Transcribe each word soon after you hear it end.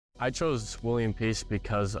I chose William Peace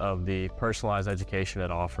because of the personalized education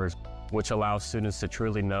it offers, which allows students to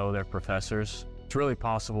truly know their professors. It's really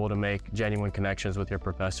possible to make genuine connections with your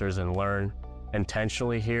professors and learn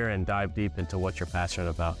intentionally here and dive deep into what you're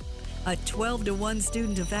passionate about. A 12-to-1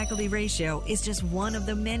 student-to-faculty ratio is just one of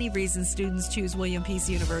the many reasons students choose William Peace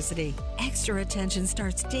University. Extra attention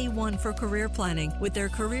starts day one for career planning with their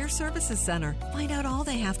Career Services Center. Find out all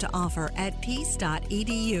they have to offer at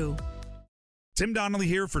peace.edu. Tim Donnelly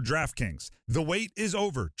here for DraftKings. The wait is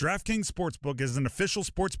over. DraftKings Sportsbook is an official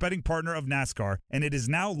sports betting partner of NASCAR, and it is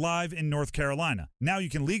now live in North Carolina. Now you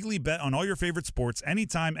can legally bet on all your favorite sports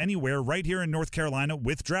anytime, anywhere, right here in North Carolina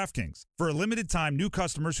with DraftKings. For a limited time, new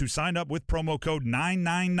customers who sign up with promo code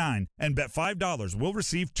 999 and bet $5 will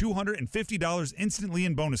receive $250 instantly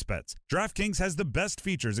in bonus bets. DraftKings has the best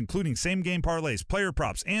features, including same-game parlays, player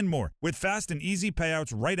props, and more, with fast and easy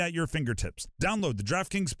payouts right at your fingertips. Download the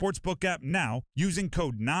DraftKings Sportsbook app now using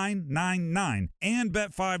code 999 and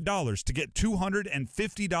bet $5 to get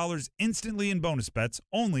 $250 instantly in bonus bets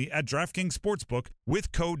only at DraftKings Sportsbook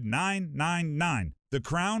with code 999. The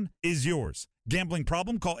crown is yours. Gambling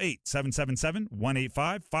problem? Call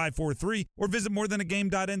 877-185-543 or visit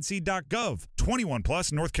morethanagame.nc.gov. 21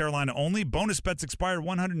 plus, North Carolina only. Bonus bets expire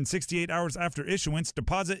 168 hours after issuance.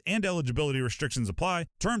 Deposit and eligibility restrictions apply.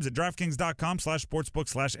 Terms at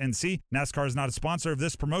DraftKings.com/sportsbook/NC. NASCAR is not a sponsor of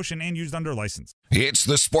this promotion and used under license. It's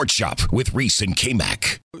the Sports Shop with Reese and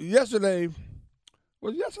K-Mac. Yesterday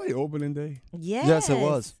opening day? Yes, it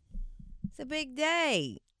was. It's a big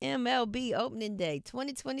day. MLB opening day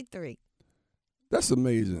 2023. That's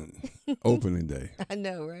amazing. Opening day. I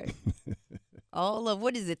know, right? All of,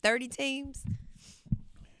 30 teams?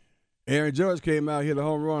 Aaron Judge came out, hit a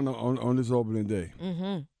home run on this opening day.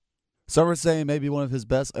 Mm-hmm. Some are saying maybe one of his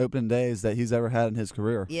best opening days that he's ever had in his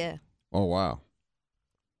career. Yeah. Oh, wow.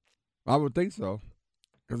 I would think so.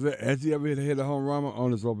 Because has he ever hit a home run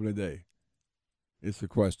on this opening day? It's a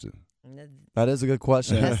question. That is a good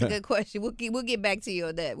question. That's a good question. We'll get back to you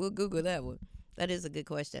on that. We'll Google that one. That is a good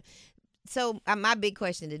question. So my big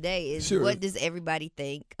question today is, what does everybody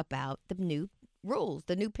think about the new rules,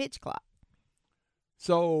 the new pitch clock?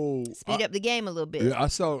 So speed up the game a little bit. Yeah, I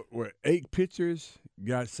saw 8 pitchers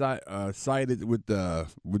got cited with the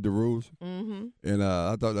rules, mm-hmm. and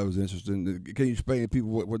I thought that was interesting. Can you explain to people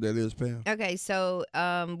what that is, Pam? Okay, so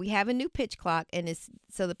we have a new pitch clock, and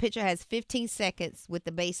the pitcher has 15 seconds with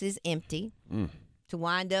the bases empty to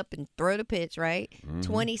wind up and throw the pitch, right? Mm-hmm.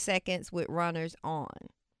 20 seconds with runners on.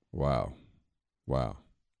 Wow. So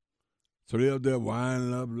they're up there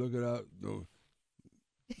winding up, looking out,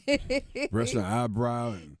 resting an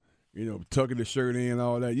eyebrow and tucking the shirt in and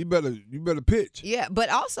all that. You better pitch. Yeah, but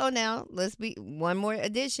also now one more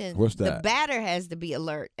addition. What's that? The batter has to be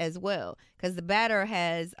alert as well, because the batter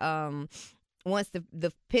has once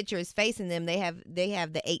the pitcher is facing them, they have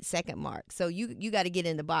the 8-second mark. So you got to get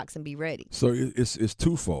in the box and be ready. So it's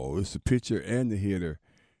twofold. It's the pitcher and the hitter,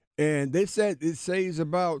 and they said it saves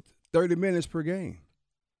about 30 minutes per game.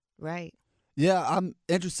 Right. Yeah, I'm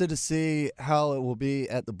interested to see how it will be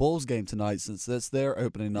at the Bulls game tonight, since that's their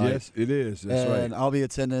opening night. Yes, it is. That's right. And I'll be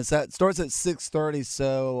attending. That starts at 6:30,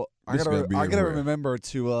 so I gotta remember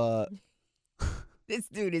to. This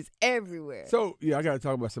dude is everywhere. So yeah, I gotta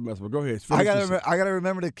talk about something else. But go ahead. I gotta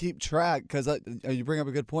remember to keep track, because you bring up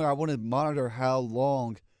a good point. I want to monitor how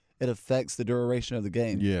long it affects the duration of the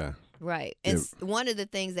game. Yeah. Right. And one of the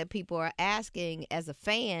things that people are asking as a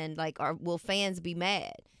fan, will fans be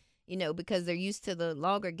mad? Because they're used to the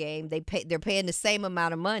longer game. They're paying the same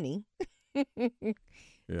amount of money.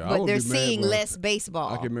 But they're seeing less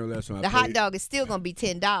baseball. I can remember last time. The hot dog is still going to be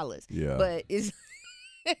 $10. Yeah. But it's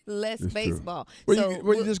less baseball.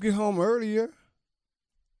 Well, you just get home earlier.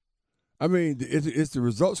 I mean, it's the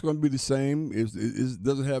results going to be the same. It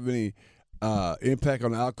doesn't have any impact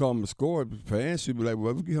on the outcome of the score. Fans should be like,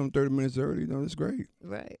 well, we get home 30 minutes early. That's great.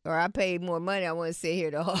 Right. Or I paid more money. I want to sit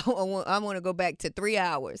here. I want to go back to 3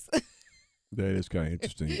 hours. That is kind of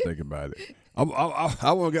interesting to think about it. I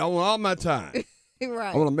want all my time.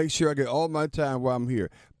 Right. I want to make sure I get all my time while I'm here.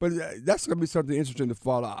 But that's going to be something interesting to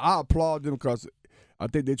follow. I applaud them because I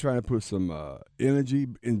think they're trying to put some energy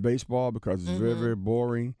in baseball, because it's very, very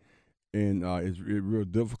boring. And it's real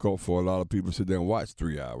difficult for a lot of people to sit there and watch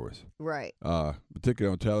 3 hours. Right.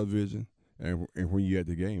 Particularly on television and when you're at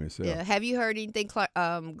the game itself. Yeah. Have you heard anything,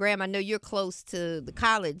 Graham? I know you're close to the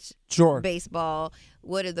college baseball.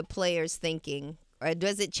 What are the players thinking? Or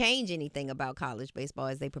does it change anything about college baseball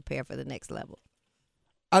as they prepare for the next level?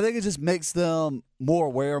 I think it just makes them more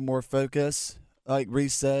aware, more focused. Like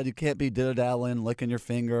Reese said, you can't be dilly-dallying, licking your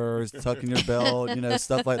fingers, tucking your belt,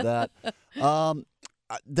 stuff like that. I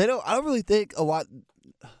don't really think a lot.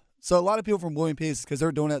 So a lot of people from William Peace, because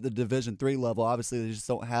they're doing it at the Division III level, obviously they just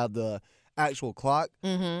don't have the actual clock.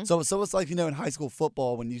 Mm-hmm. So it's like, in high school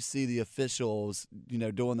football when you see the officials,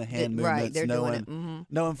 doing the hand movements, Right, they're doing it. Mm-hmm.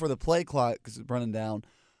 knowing for the play clock because it's running down.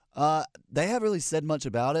 They haven't really said much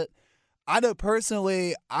about it. I know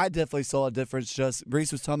personally, I definitely saw a difference. Just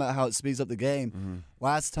Reese was talking about how it speeds up the game. Mm-hmm.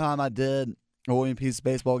 Last time I did a William Peace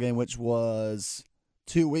baseball game, which was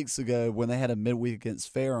 2 weeks ago when they had a midweek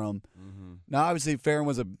against Ferrum. Mm-hmm. Now, obviously, Ferrum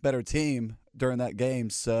was a better team during that game,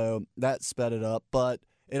 so that sped it up. But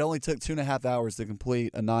it only took 2.5 hours to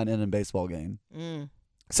complete a 9-inning baseball game.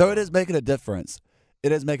 So it is making a difference.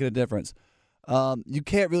 It is making a difference. You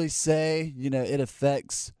can't really say, it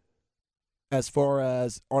affects as far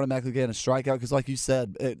as automatically getting a strikeout because, like you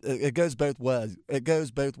said, it goes both ways. It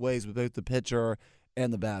goes both ways with both the pitcher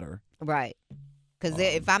and the batter. Right. Because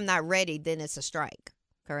if I'm not ready, then it's a strike.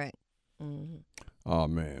 Correct. Mm-hmm. Oh,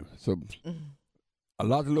 man. So a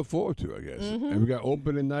lot to look forward to, I guess. Mm-hmm. And we got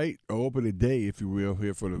opening night, or opening day, if you will,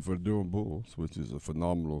 here for the Durham Bulls, which is a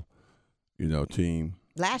phenomenal, team.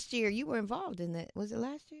 Last year, you were involved in that. Was it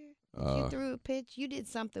last year? You threw a pitch. You did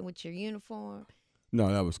something with your uniform. No,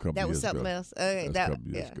 that was a couple That was years something ago. else. Okay, That was a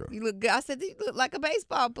couple years ago. You look good. I said you look like a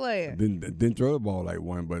baseball player. Didn't throw the ball like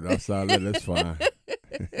one, but outside of that, that's fine.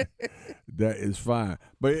 That is fine.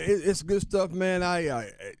 But it's good stuff, man.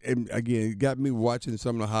 And again, it got me watching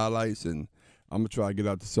some of the highlights, and I'm going to try to get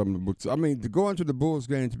out to some of the books. I mean, to go into the Bulls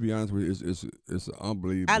game, to be honest with you, it's an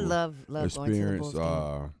unbelievable I love experience. going to the Bulls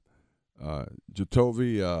game.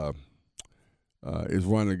 Jatovi is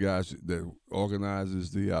one of the guys that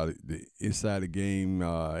organizes the inside the game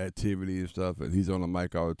activity and stuff, and he's on the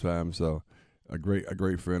mic all the time. So a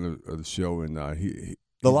great friend of the show, and he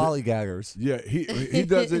The lollygaggers. Yeah, he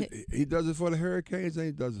does it. He does it for the Hurricanes and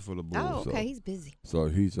he does it for the Bulls. Oh, okay, he's busy. So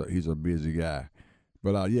he's a busy guy.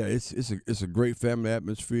 But yeah, it's a great family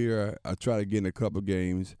atmosphere. I try to get in a couple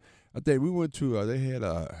games. I think we went to they had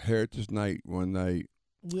a Heritage Night one night.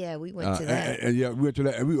 Yeah, we went to that. And yeah, we went to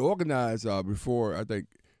that, and we organized before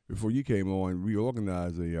you came on. We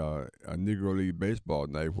organized a Negro League baseball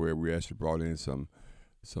night where we actually brought in some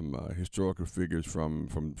historical figures from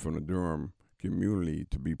the Durham community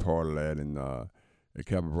to be part of that, and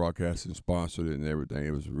Capital Broadcasting sponsored it and everything.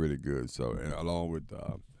 It was really good. So, and along with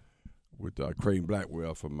Creighton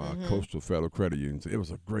Blackwell from Coastal Federal Credit Union, it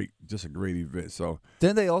was a great event. So,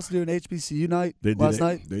 didn't they also do an HBCU night last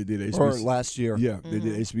night? They did HBCU or last year. Yeah, they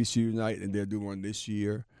did HBCU night, and they'll do one this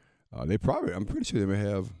year. I'm pretty sure they may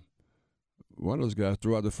have one of those guys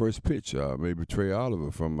throw out the first pitch. Maybe Trey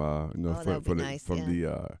Oliver from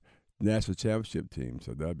the national championship team.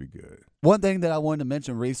 So that'd be good. One thing that I wanted to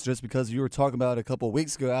mention, Reese, just because you were talking about it a couple of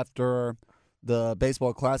weeks ago after the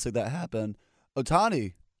baseball classic that happened,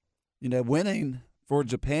 Ohtani, winning for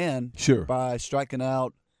Japan by striking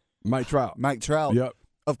out Mike Trout. Yep.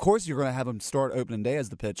 Of course you're going to have him start opening day as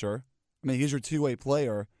the pitcher. I mean, he's your two-way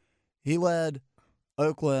player. He led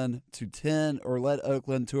Oakland to a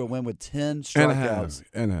win with 10 strikeouts.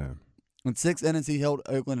 Anaheim. In 6 innings, he held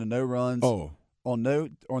Oakland to no runs. Oh. On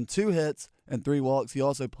 2 hits and 3 walks. He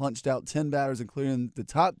also punched out 10 batters, including the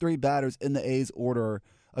top 3 batters in the A's order,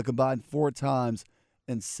 a combined 4 times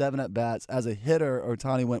and 7 at-bats. As a hitter,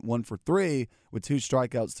 Ohtani went 1 for 3 with 2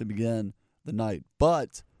 strikeouts to begin the night.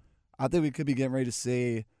 But I think we could be getting ready to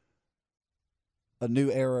see a new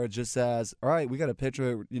era, just as, all right, we got a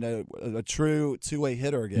pitcher, a true two-way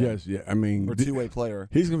hitter again. Yes, yeah. I mean, or two-way player.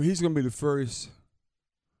 He's gonna be the first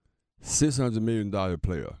 $600 million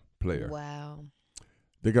player. Wow.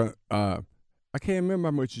 They're gonna. I can't remember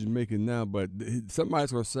how much he's making now, but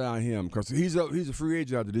somebody's gonna sign him because he's a free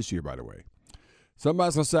agent after this year, by the way.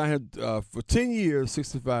 Somebody's gonna sign him for 10 years,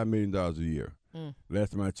 $65 million a year.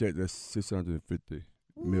 Last time I checked, that's $650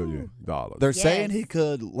 million. They're saying he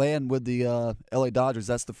could land with the LA Dodgers.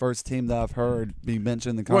 That's the first team that I've heard be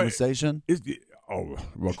mentioned in the conversation. Well,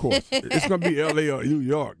 of course. It's going to be LA or New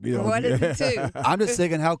York. What is it, too? I'm just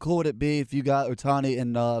thinking, how cool would it be if you got Ohtani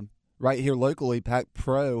and right here locally, Pac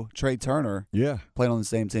Pro, Trey Turner playing on the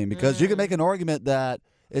same team? Because you can make an argument that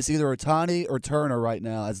it's either Ohtani or Turner right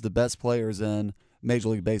now as the best players in Major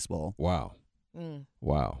League Baseball. Wow.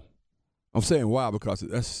 Wow. I'm saying wow because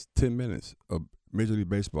that's 10 minutes of Major League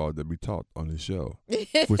Baseball that we taught on this show,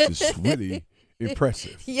 which is really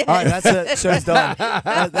impressive. Yes. All right, that's it. Show's done.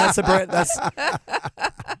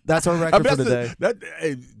 That's our record for today.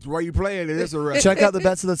 Hey, while you playing it, it's a record. Check out the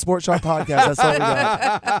Best of the Sports Shop podcast. That's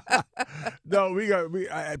all we got. No,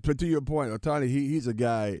 but to your point, Ohtani, he's a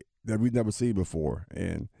guy that we've never seen before,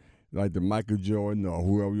 and like the Michael Jordan or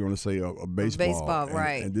whoever you want to say of baseball. Baseball,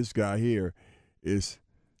 right? And this guy here is.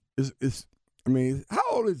 I mean, how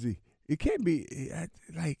old is he? It can't be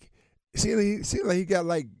like. Seems like he got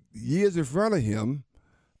like years in front of him,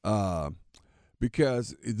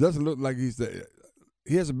 because it doesn't look like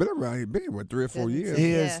he hasn't been around. He's been here 3 or 4 years.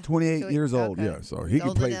 He is 28 years old. Yeah, so he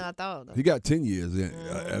can play. Than I thought. He got 10 years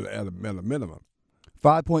at a minimum.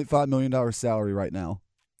 $5.5 million salary right now.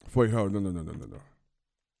 Wait, hold on,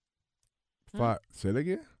 no. Say it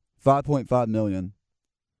again. $5.5 million.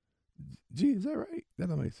 Gee, is that right? That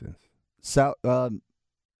don't make sense.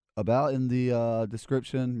 About in the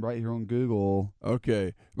description right here on Google.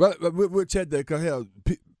 Okay, well, we'll check that because hell,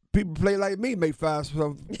 people play like me make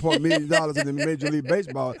 $5 million in the Major League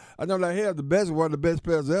Baseball. I know like hell, one of the best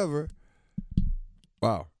players ever.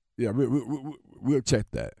 Wow. Yeah, we'll check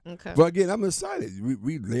that. Okay. But again, I'm excited.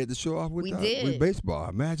 We led the show off with baseball.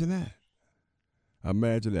 Imagine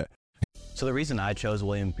that. So the reason I chose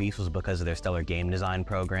William Peace was because of their stellar game design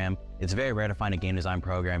program. It's very rare to find a game design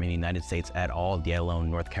program in the United States at all, let alone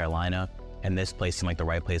North Carolina. And this place seemed like the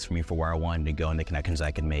right place for me for where I wanted to go and the connections I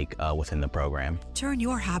could make within the program. Turn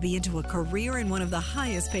your hobby into a career in one of the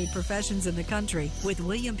highest paid professions in the country with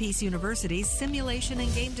William Peace University's Simulation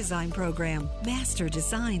and Game Design program. Master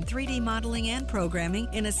design, 3D modeling, and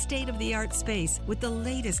programming in a state-of-the-art space with the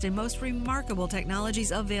latest and most remarkable technologies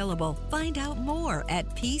available. Find out more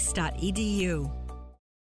at peace.edu.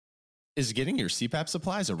 Is getting your CPAP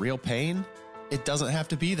supplies a real pain? It doesn't have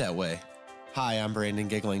to be that way. Hi, I'm Brandon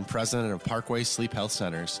Giggling, president of Parkway Sleep Health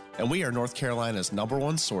Centers, and we are North Carolina's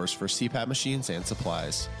 #1 source for CPAP machines and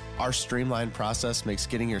supplies. Our streamlined process makes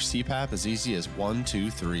getting your CPAP as easy as 1,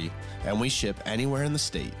 2, 3, and we ship anywhere in the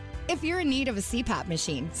state. If you're in need of a CPAP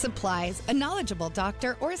machine, supplies, a knowledgeable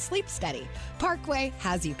doctor, or a sleep study, Parkway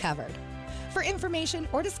has you covered. For information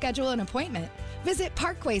or to schedule an appointment, visit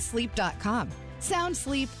parkwaysleep.com. Sound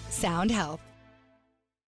sleep, sound health.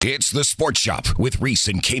 It's the Sports Shop with Reese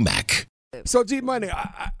and K-Mac. So, G Money,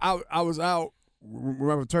 I was out when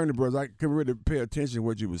I returned to Bros. I couldn't really pay attention to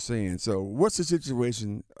what you were saying. So, what's the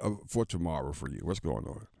situation for tomorrow for you? What's going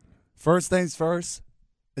on? First things first,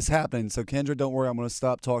 it's happening. So, Kendra, don't worry. I'm going to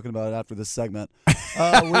stop talking about it after this segment. We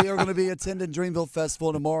are going to be attending Dreamville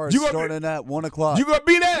Festival tomorrow, starting at 1 o'clock. You going to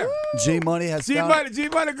be there? G Money has G Money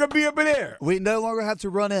going to be up in there. We no longer have to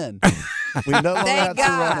run in. We no longer have to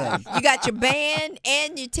run in. You got your band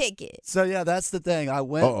and your ticket. So, yeah, that's the thing. I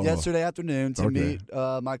went yesterday afternoon to meet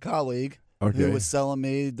my colleague who was selling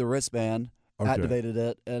me the wristband, activated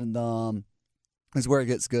it, and this is where it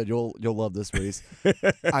gets good. You'll love this, Reese.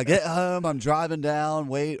 I get home, I'm driving down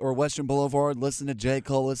Western Boulevard, listening to J.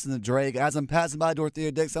 Cole, listening to Drake. As I'm passing by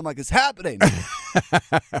Dorothea Dix, I'm like, it's happening.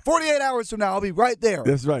 48 hours from now, I'll be right there.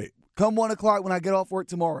 That's right. Come 1 o'clock when I get off work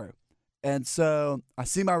tomorrow. And so I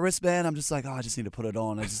see my wristband. I'm just like, I just need to put it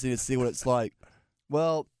on. I just need to see what it's like.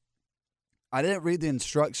 Well, I didn't read the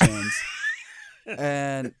instructions.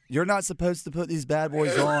 And you're not supposed to put these bad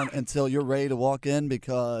boys on until you're ready to walk in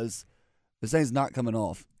because this thing's not coming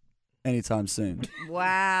off anytime soon.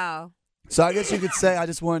 Wow. So I guess you could say I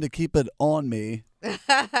just wanted to keep it on me.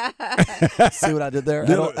 See what I did there?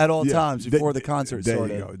 At all times before the concert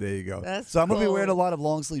started. There you go. That's so I'm going to be cool. wearing a lot of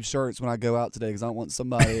long sleeve shirts when I go out today because I don't want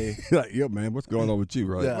somebody. Like, yo, man, what's going on with you,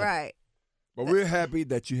 right? Yeah. Right. But we're happy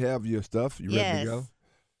that you have your stuff. You ready to go?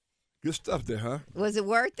 Good stuff there, huh? Was it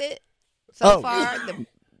worth it so far?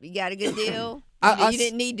 You got a good deal? You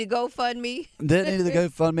didn't need to GoFundMe? Didn't need to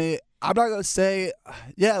GoFundMe. I'm not going to say,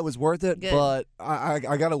 yeah, it was worth it, Good. but I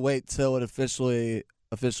got to wait till it officially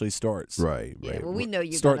starts. Right. Yeah, well, we know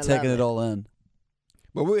you're Start taking it all in.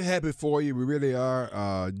 But we're happy for you. We really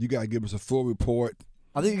are. You got to give us a full report.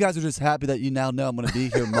 I think you guys are just happy that you now know I'm going to be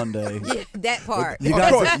here Monday. Yeah, that part. You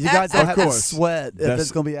guys don't have to sweat if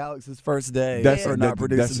it's going to be Alex's first day for not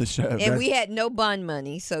producing the show. And we had no bond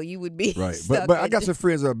money, so you would be right. stuck But I got some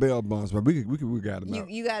friends that are bail bonds, but we got them out.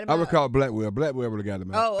 You got them I out? would call Blackwell. Blackwell would have got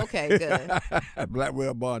them out. Oh, okay, good.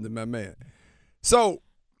 Blackwell bond is my man. So,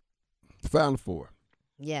 Final Four.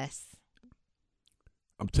 Yes.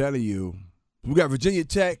 I'm telling you, we got Virginia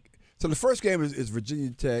Tech. So the first game is Virginia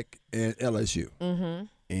Tech and LSU. Mm-hmm.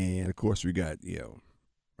 And, of course, we got,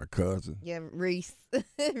 my cousin. Yeah, Reese.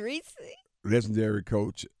 Reese. Legendary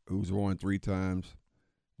coach who's won 3 times,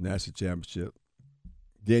 national championship.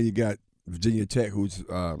 Then you got Virginia Tech, who's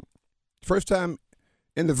first time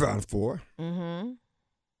in the Final Four. Mm-hmm.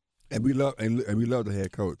 And we love the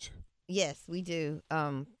head coach. Yes, we do.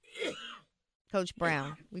 Coach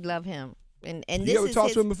Brown. We love him. And this you ever is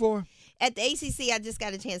talked to him before? At the ACC, I just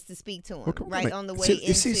got a chance to speak to him on the way into.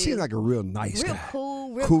 He seems like a real nice guy.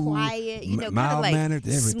 Real quiet, kind of like mild-mannered,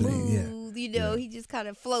 everything. Smooth, he just kind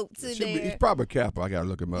of floats in there. He's probably a Kappa. I got to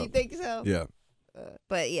look him up. You think so? Yeah.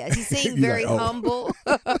 But yeah, he seemed very humble.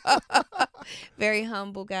 Very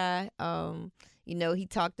humble guy. He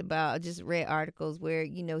talked about, I just read articles where,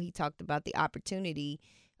 he talked about the opportunity,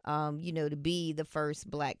 to be the first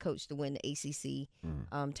black coach to win the ACC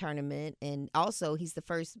tournament. And also he's the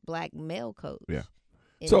first black male coach. Yeah.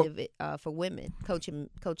 For women, coaching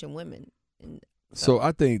women. So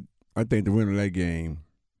I think the winner of that game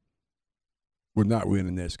will not win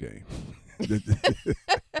the next game.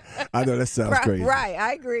 I know that sounds crazy. Right,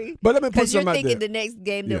 I agree. But let me put something out there. Because you're thinking the next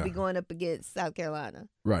game they'll be going up against South Carolina.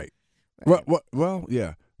 Right. Well,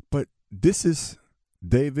 yeah. But this is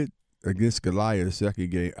David against Goliath, the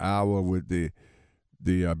second game, Iowa with the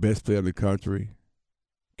best player of the country,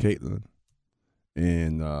 Caitlin.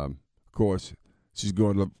 And, of course, she's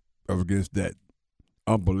going up against that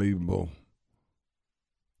unbelievable.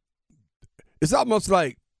 It's almost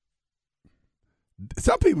like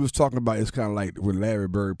some people was talking about it's kind of like when Larry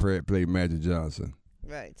Bird played Magic Johnson.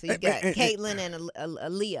 Right. So you got Caitlin and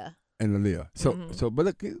Aaliyah. And Aaliyah. So, but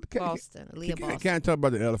look, Boston. Aaliyah Boston. Can I talk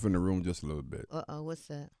about the elephant in the room just a little bit? What's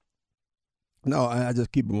that? No, I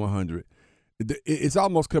just keep it 100. It's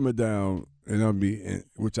almost coming down,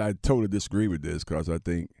 which I totally disagree with this because I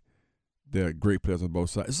think there are great players on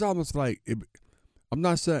both sides. It's almost like I'm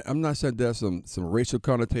not saying there's some racial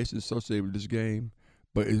connotations associated with this game,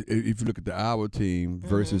 but if you look at the Iowa team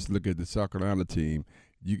versus look at the South Carolina team,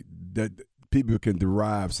 that people can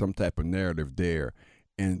derive some type of narrative there,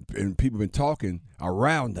 and people have been talking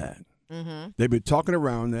around that. Mm-hmm. They've been talking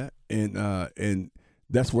around that, and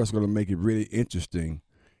that's what's going to make it really interesting.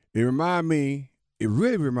 It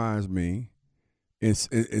really reminds me, in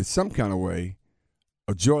some kind of way,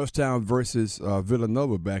 of Georgetown versus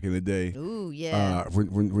Villanova back in the day. Ooh, yeah.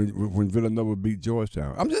 When Villanova beat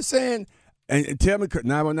Georgetown. I'm just saying, and tell me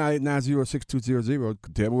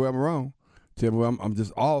 919-890-6200. Tell me where I'm wrong. Tell me where I'm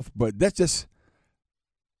just off. But that's just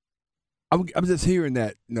I'm just hearing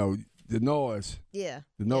that the noise. Yeah.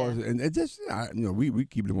 The noise, and it just we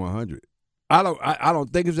keep it 100. I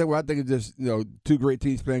don't think it's that way. I think it's just two great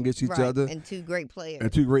teams playing against each other and two great players.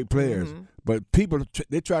 Mm-hmm. But people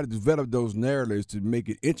they try to develop those narratives to make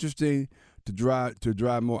it interesting, to drive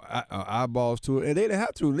more eyeballs to it, and they didn't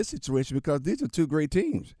have to in this situation because these are two great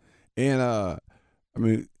teams. And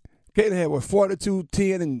Caitlin had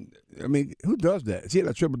 42-10, and who does that? She had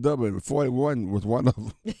a triple-double, and 41 was one of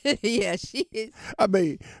them. Yeah, she is.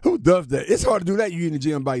 Who does that? It's hard to do that. You in the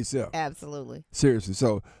gym by yourself. Absolutely. Seriously.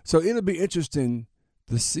 So it'll be interesting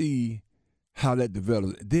to see how that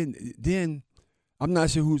develops. Then I'm not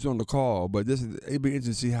sure who's on the call, but it'll be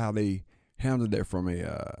interesting to see how they handle that from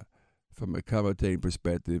a commentating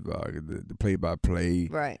perspective, the play-by-play.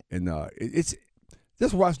 Right. And it's.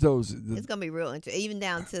 Just watch those. It's going to be real interesting, even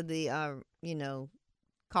down to the,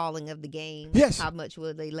 calling of the game. Yes. How much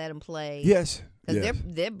will they let them play? Yes. Because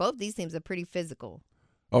they're both these teams are pretty physical.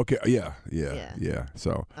 Okay. Yeah.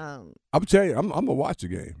 So I'm telling you, I'm gonna watch the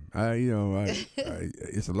game.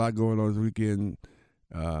 It's a lot going on this weekend.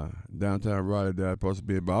 Downtown Raleigh that I'm supposed to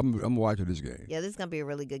be, but I'm watching this game. Yeah, this is gonna be a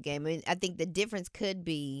really good game. I think the difference could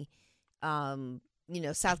be,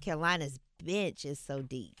 South Carolina's bench is so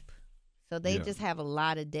deep. So they just have a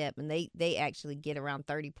lot of depth, and they actually get around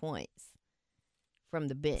 30 points from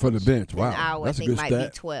the bench. From the bench, wow. And Iowa, that's I a think good might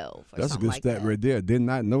stat. be 12 or that's something a good stat right there. Did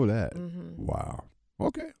not know that. Mm-hmm. Wow.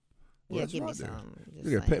 Okay. Well, give me some.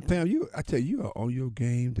 Pam, I tell you are on your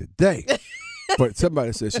game today. But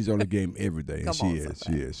somebody says she's on the game every day, and she is.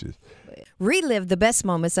 Relive the best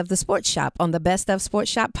moments of the Sports Shop on the Best of Sports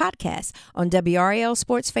Shop podcast on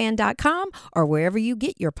WRLSportsFan.com or wherever you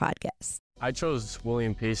get your podcasts. I chose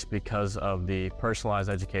William Peace because of the personalized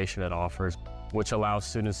education it offers, which allows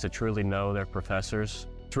students to truly know their professors.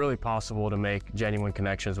 It's really possible to make genuine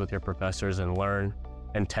connections with your professors and learn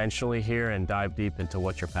intentionally here and dive deep into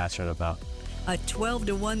what you're passionate about. A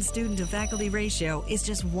 12-to-1 student-to-faculty ratio is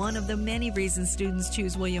just one of the many reasons students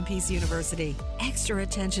choose William Peace University. Extra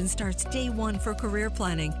attention starts day one for career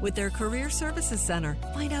planning with their Career Services Center.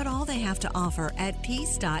 Find out all they have to offer at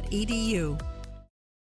peace.edu.